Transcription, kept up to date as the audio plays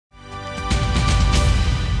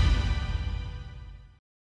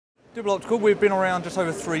Dibble Optical, we've been around just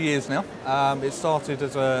over 3 years now. It started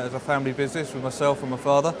as a family business with myself and my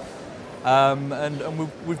father, and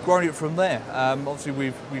we've grown it from there. Obviously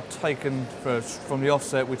we've taken, from the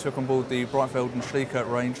offset, we took on board the Breitfeld and Schliekert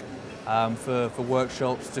range for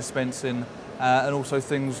workshops, dispensing, and also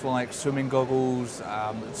things like swimming goggles,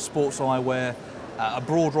 sports eyewear, a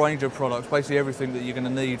broad range of products, basically everything that you're going to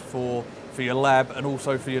need for your lab and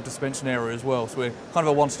also for your dispensing area as well. So we're kind of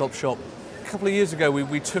a one-stop shop. A couple of years ago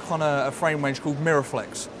we took on a frame range called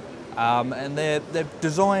Mirrorflex, and they're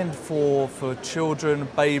designed for children,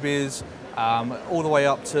 babies, all the way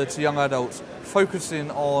up to young adults,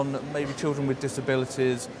 focusing on maybe children with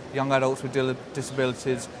disabilities, young adults with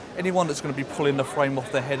disabilities, anyone that's going to be pulling the frame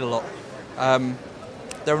off their head a lot.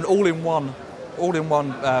 They're an all-in-one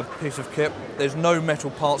piece of kit. There's no metal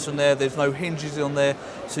parts in there, there's no hinges on there,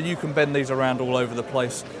 so you can bend these around all over the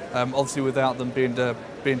place, obviously without them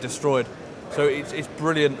being destroyed. So it's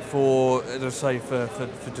brilliant for, as I say, for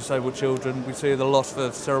disabled children. We see a lot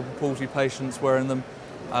for cerebral palsy patients wearing them.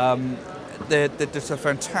 They're just a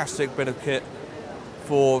fantastic bit of kit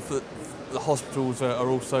for the hospitals are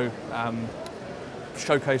also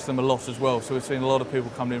showcase them a lot as well. So we're seeing a lot of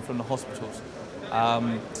people coming in from the hospitals.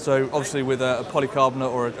 So obviously with a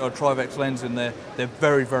polycarbonate or a Trivex lens in there, they're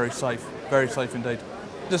very, very safe indeed.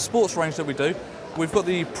 The sports range that we do, we've got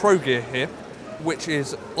the Pro Gear here, which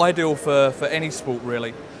is ideal for any sport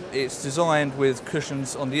really. It's designed with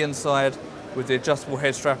cushions on the inside, with the adjustable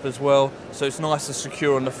head strap as well, so it's nice and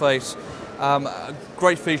secure on the face. A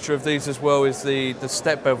great feature of these as well is the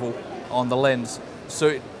step bevel on the lens, so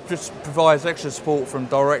it just provides extra support from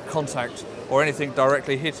direct contact or anything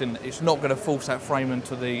directly hitting. It's not going to force that frame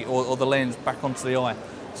into or the lens back onto the eye.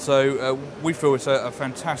 So we feel it's a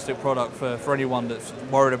fantastic product for anyone that's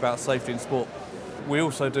worried about safety in sport. We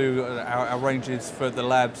also do our ranges for the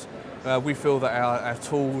labs. We feel that our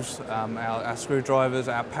tools, our screwdrivers,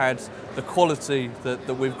 our pads, the quality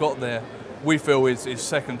that we've got there, we feel is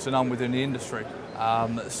second to none within the industry.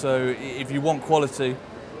 So if you want quality,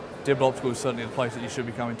 Dibble Optical is certainly the place that you should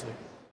be coming to.